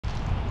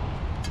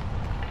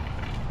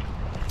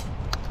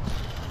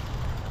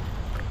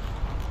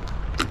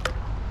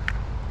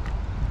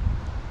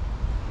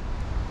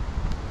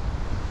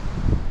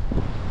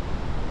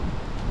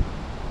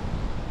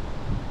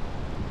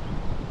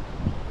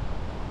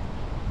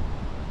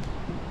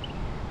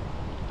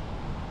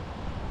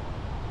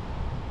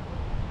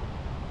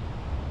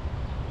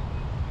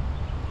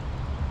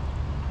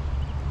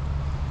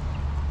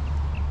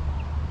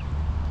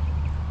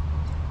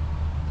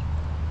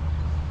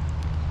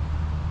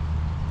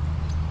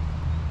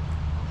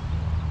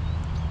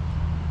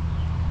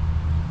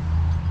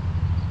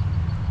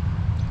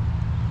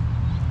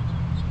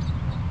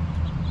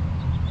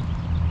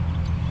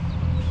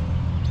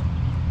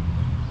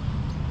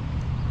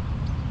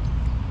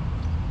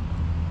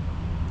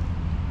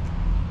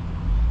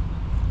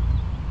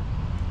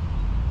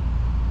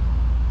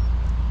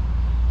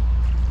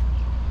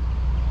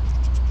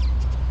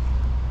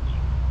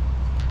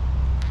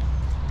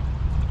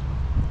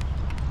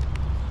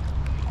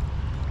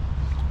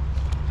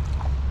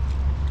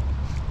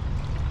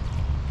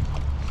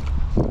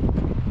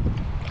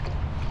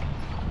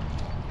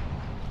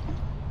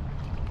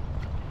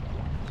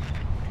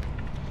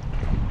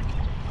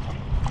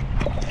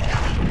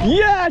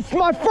Yes,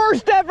 my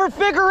first ever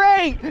figure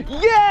eight.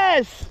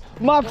 Yes,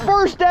 my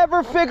first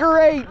ever figure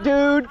eight,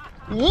 dude.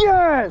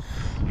 Yes.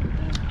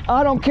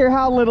 I don't care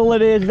how little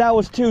it is. That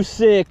was too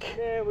sick.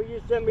 Yeah, will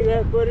you send me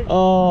that footage?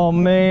 Oh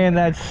man,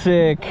 that's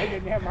sick. I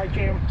didn't have my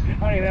camera.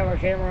 I don't even have my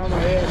camera on my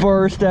head.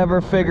 First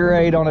ever figure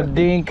eight on a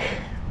dink,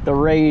 the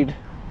raid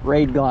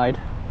glide.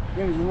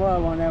 Give me some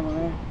love on that one,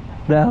 man.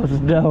 That was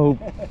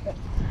dope. I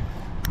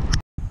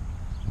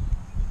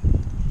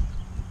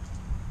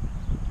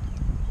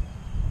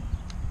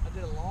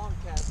did a long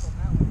cast on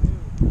that one too.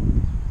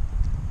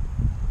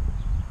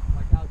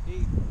 Like how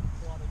deep.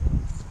 A lot of this.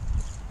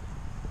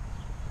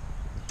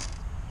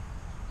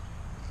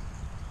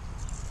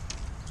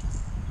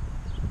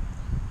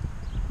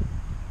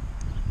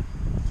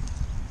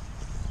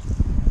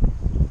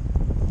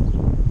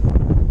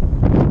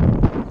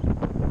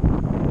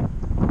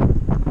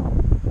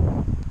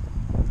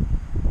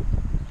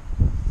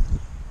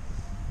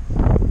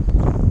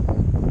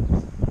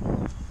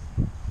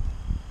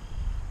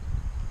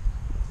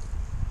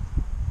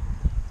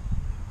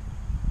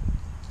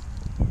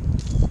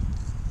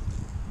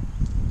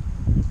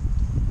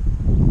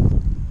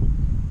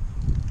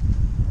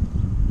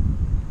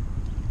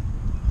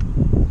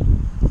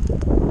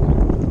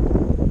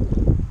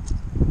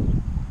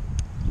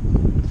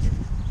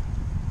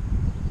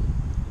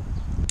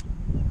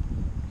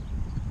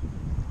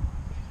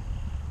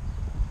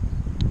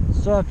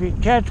 So if you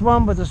catch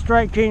one with a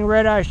Strike King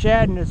red eye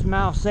shad in its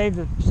mouth, save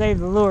the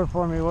lure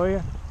for me, will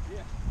you?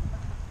 Yeah.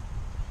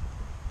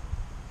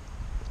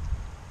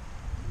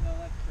 No,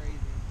 that's crazy.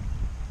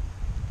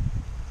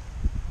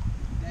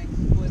 Dang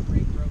split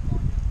ring broke on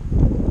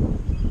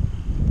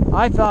you.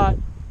 I thought,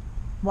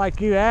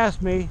 like you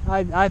asked me,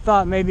 I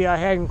thought maybe I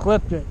hadn't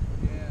clipped it.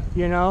 Yeah.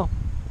 You know?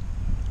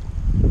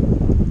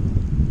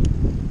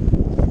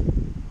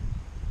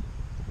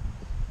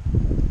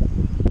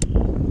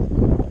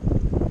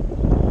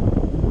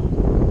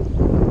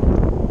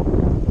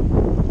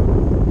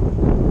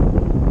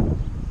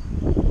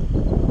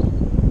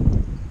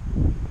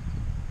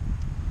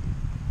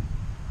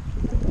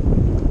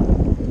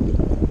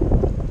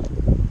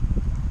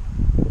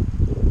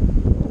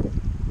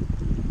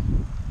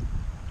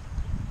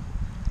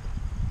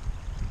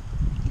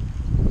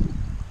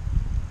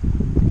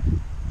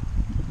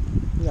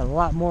 You got a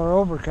lot more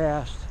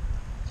overcast.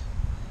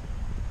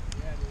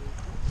 Yeah, dude.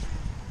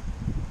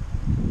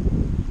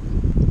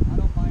 I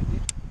don't mind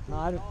it.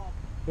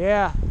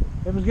 Yeah,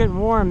 it was getting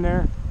warm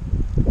there.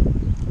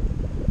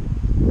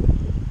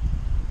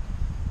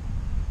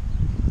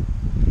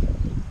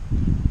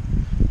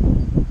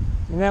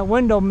 And that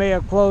window may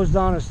have closed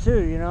on us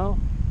too, you know?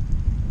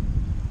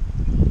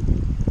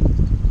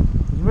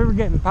 'Cause we were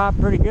getting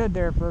popped pretty good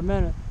there for a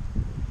minute.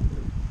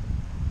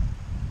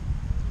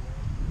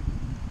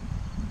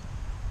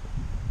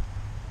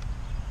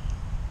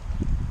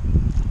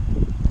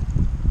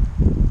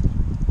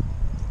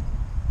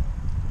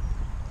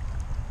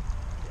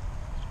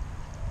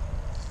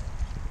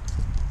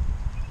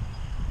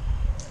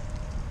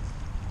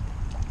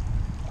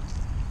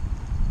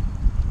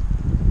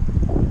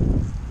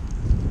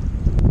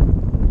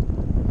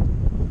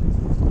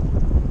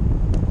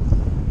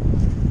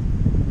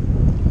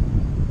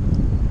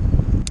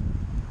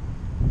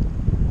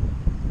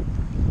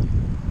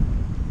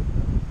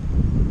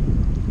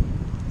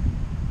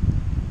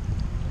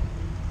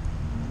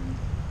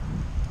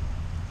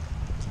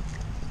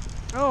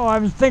 Oh, I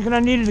was thinking I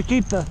needed to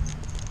keep the Oh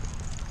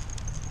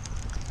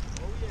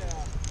yeah.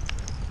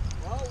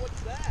 Oh,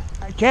 what's that?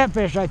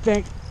 catfish, I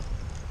think.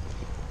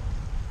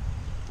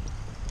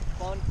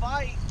 Fun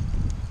fight.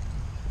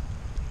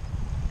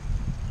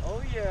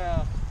 Oh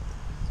yeah.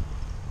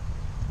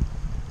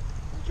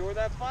 Enjoy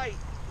that fight.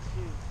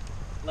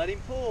 Let him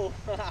pull.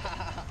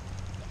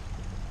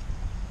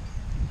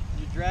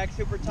 You drag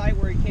super tight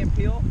where he can't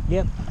peel?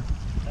 Yep.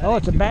 That Oh, ain't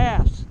it's a too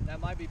bad. bass. That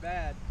might be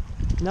bad.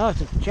 No,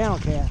 it's a channel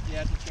cat.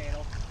 Yeah, it's a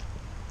channel.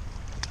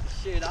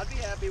 Shit, I'd be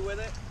happy with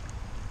it.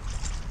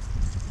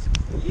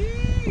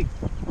 Yee!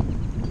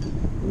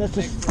 That's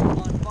Makes for a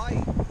fun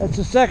fight. that's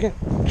the second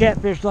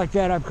catfish like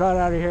that I've caught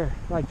out of here,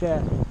 like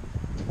that,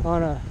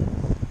 on a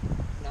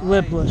Nice.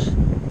 lipless. Ain't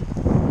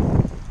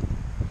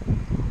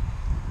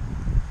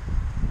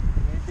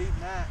beating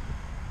that.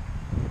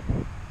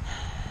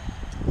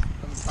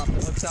 Let me pop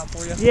the hooks out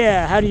for you.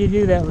 Yeah, how do you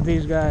do that with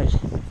these guys?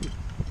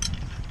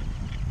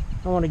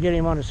 I want to get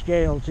him on a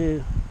scale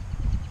too.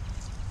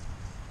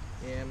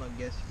 Yeah, I'm gonna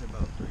guess he's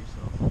about 3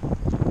 something.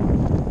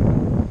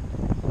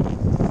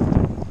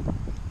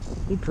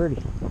 He's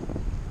pretty.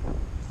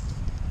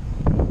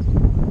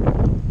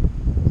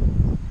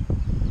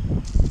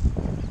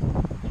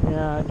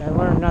 Yeah, I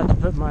learned not to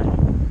put my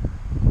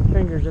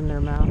fingers in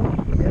their mouth.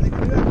 Yeah, they do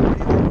have a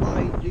pretty little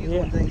bite. These Yeah.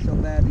 ones ain't so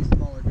bad, these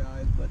smaller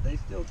guys, but they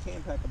still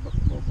can pack a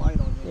little bite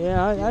on you.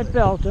 Yeah, I Feel it.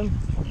 felt him.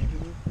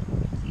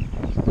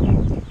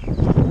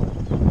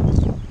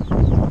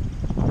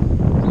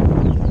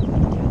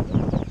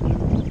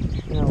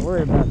 Don't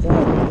worry about that.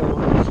 I don't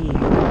want to see.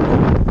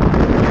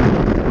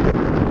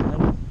 I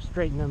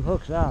straighten them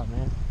hooks out,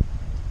 man.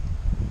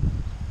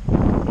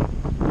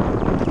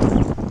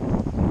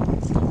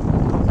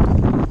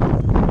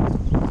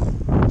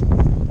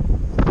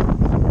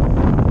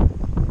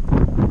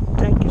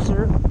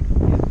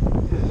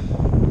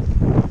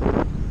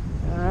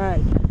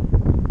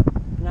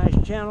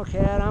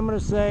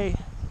 going to say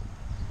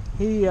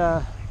he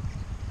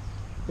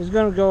is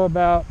going to go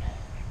about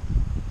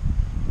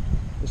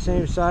the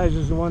same size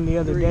as the one the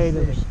other day.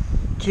 There was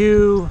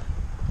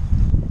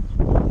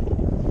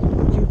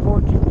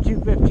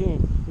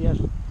 215, yes,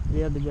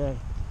 the other day.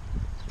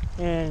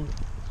 And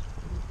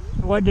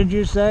what did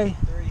you say?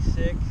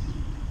 3.6.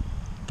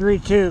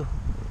 3.2.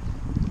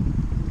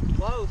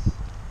 Close.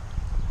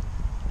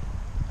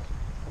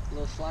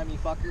 Little slimy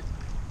fucker.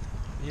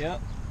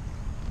 Yep.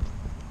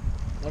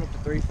 Went up to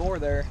 3.4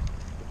 there.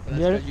 But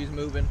that's because he's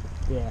moving.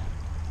 Yeah.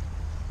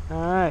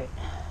 All right.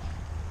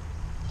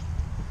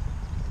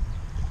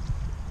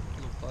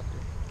 Little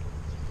fucker.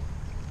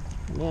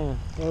 Yeah.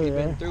 There He's you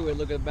been are. through it.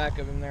 Look at the back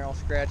of him there, all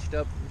scratched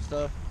up and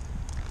stuff.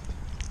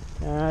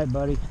 All right,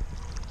 buddy.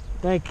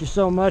 Thank you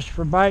so much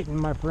for biting,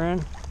 my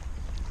friend.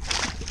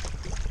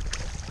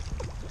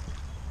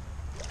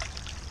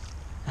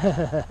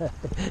 You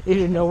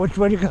didn't know which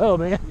way to go,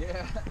 man.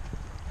 Yeah.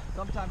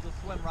 Sometimes they'll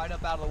swim right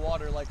up out of the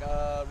water like,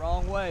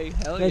 wrong way.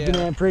 Hell Thank you,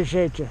 man.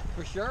 Appreciate you.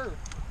 For sure.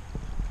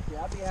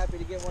 Yeah, I'd be happy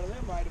to get one of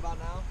them right about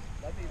now.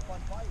 That'd be a fun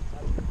fight.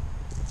 Hell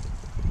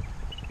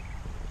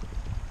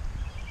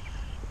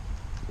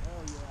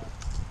yeah.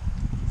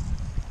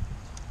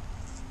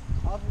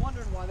 I was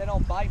wondering why they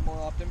don't bite more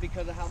often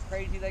because of how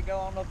crazy they go.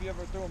 I don't know if you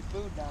ever threw them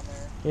food down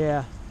there.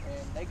 Yeah.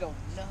 And they go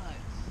nuts.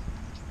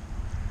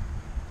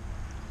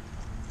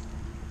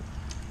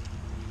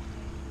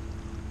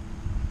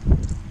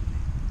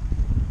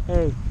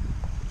 Hey.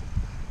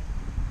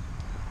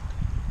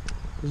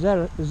 Is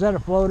that a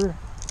floater?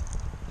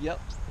 Yep.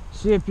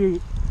 See if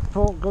you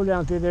go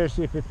down through there,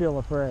 see if you feel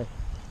the fray.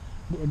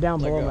 Down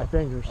below my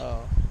fingers.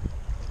 Oh.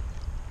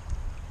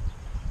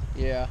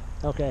 Yeah.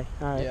 Okay,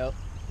 all right. Yep.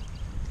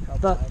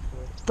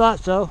 Thought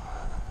so.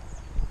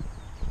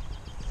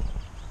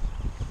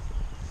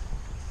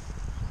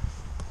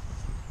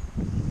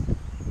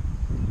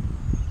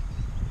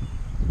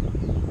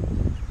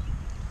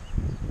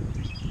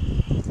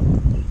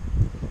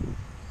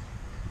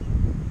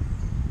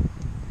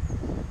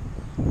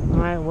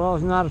 Alright, well,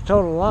 it's not a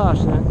total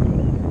loss then.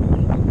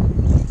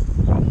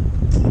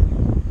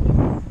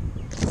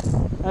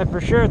 I for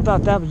sure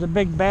thought that was a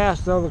big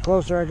bass, though, the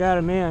closer I got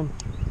him in.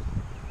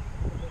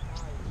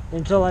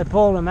 Until I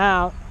pulled him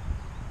out.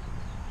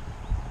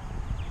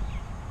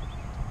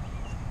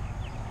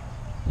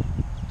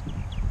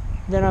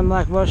 Then I'm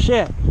like, well,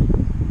 shit.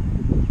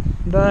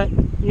 But,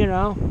 you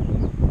know,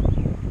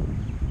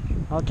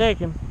 I'll take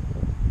him.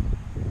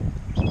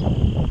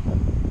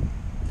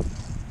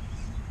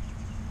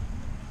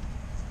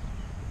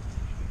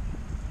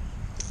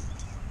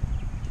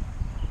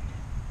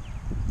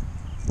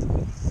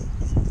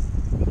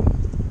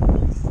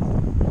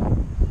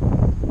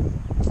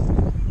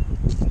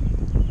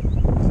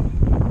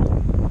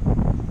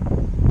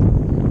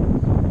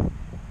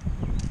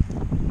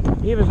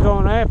 He was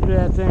going after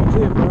that thing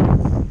too, bro.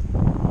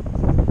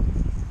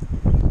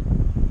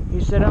 He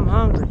said, I'm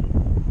hungry.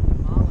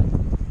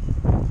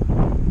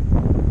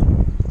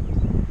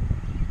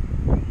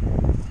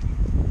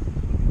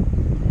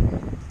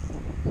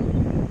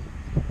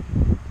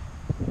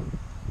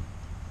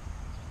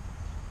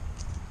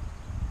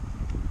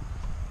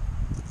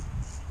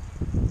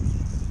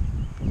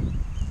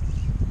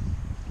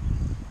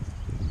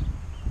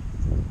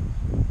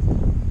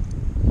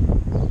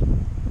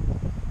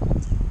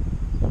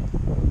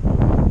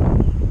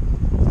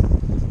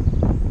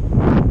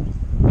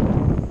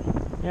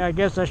 Yeah, I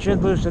guess I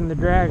should loosen the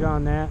drag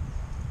on that.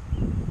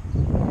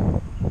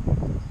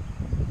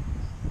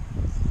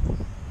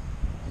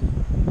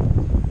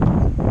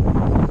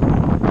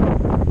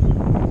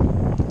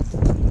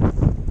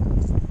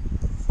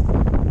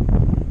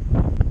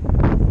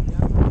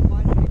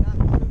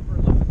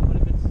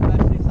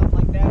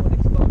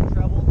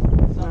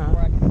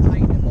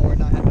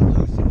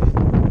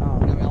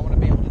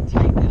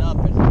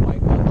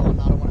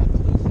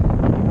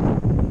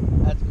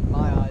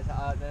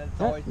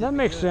 That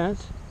makes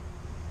sense.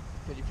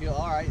 Because you feel,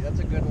 alright, that's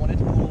a good one,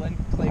 it's pulling,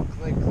 click,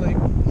 click, click.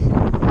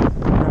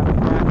 Drop it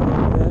back a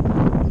little bit.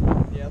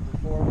 Yeah,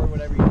 forward,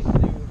 whatever you need to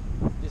do.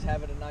 Just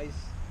have it a nice,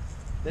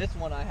 this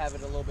one I have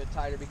it a little bit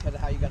tighter because of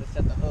how you got to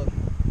set the hook.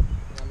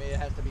 I mean, it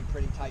has to be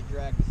pretty tight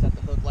drag to set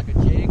the hook like a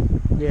jig.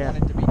 Yeah. You want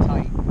it to be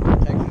tight.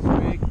 Texas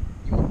rig,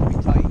 you want it to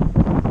be tight.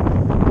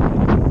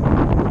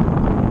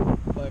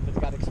 But if it's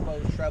got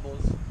exposed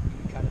trebles, you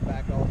can kind of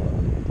back off of it.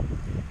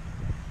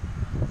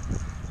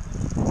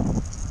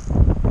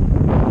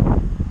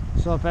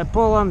 So if I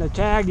pull on the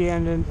tag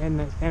end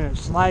and it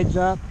slides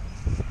up,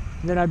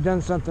 then I've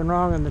done something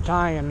wrong in the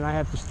tie-in and I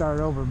have to start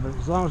over. But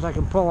as long as I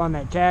can pull on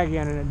that tag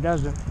end and it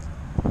doesn't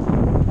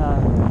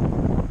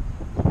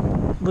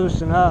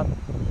loosen up,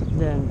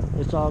 then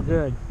it's all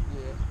good.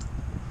 Yeah.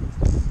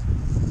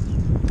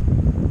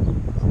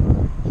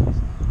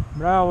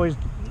 But I always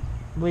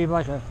leave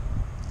like a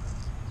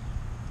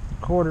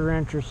 1/4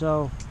 inch or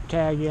so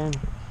tag in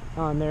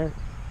on there,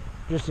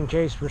 just in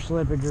case for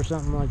slippage or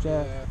something like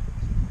that. Yeah.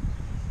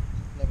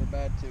 Never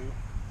bad too.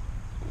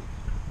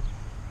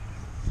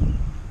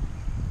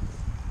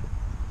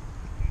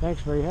 Thanks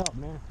for your help,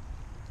 man.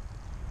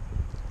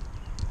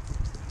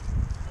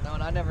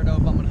 I never know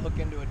if I'm gonna hook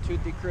into a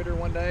toothy critter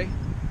one day.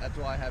 That's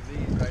why I have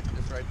these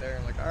right there.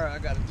 I'm like, all right, I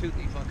got a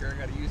toothy fucker. I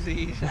gotta use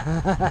these.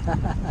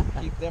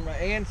 Keep them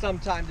right. And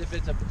sometimes if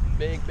it's a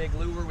big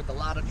lure with a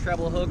lot of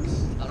treble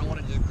hooks, I don't want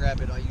to just grab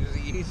it. I use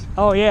these.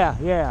 Oh yeah,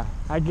 yeah.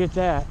 I get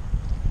that.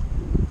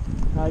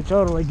 I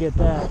totally get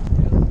that.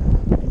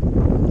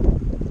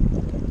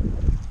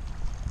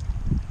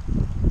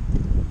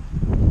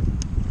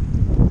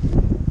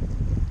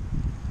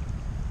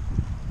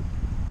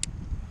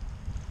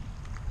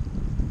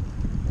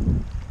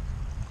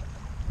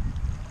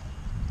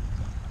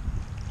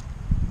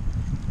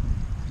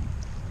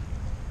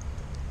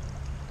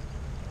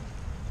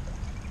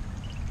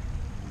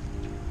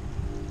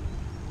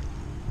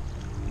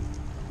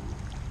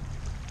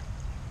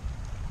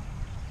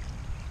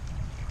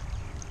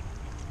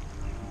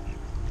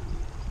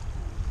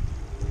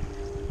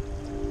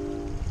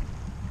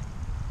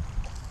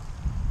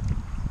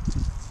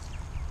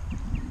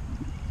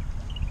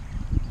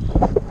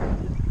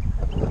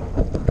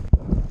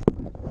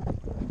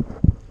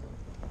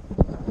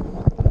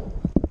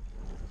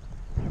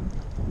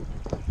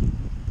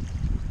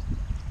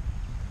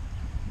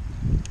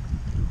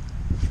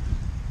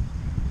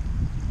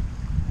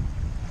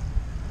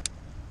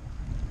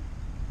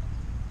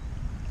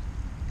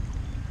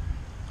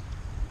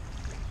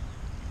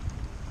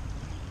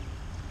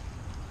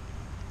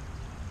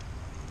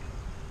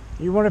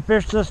 You want to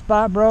fish this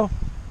spot, bro?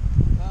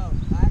 No,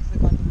 I actually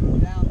want to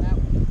move down that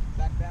way,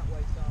 back that way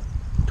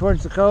some.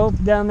 Towards the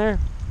cove down there?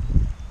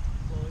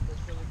 Slowly but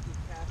surely keep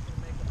casting,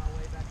 making my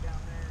way back down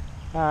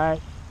there. All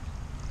right.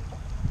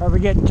 Are we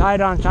getting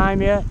tight on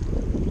time yet?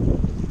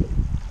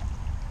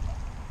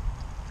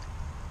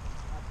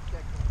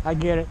 I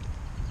get it.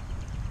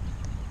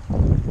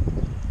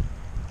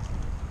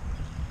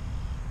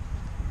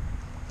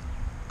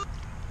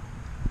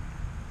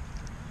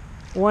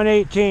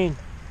 118.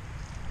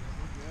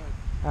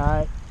 All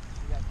right.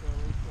 You got to at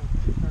least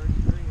go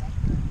 233 up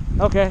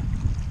there. Okay.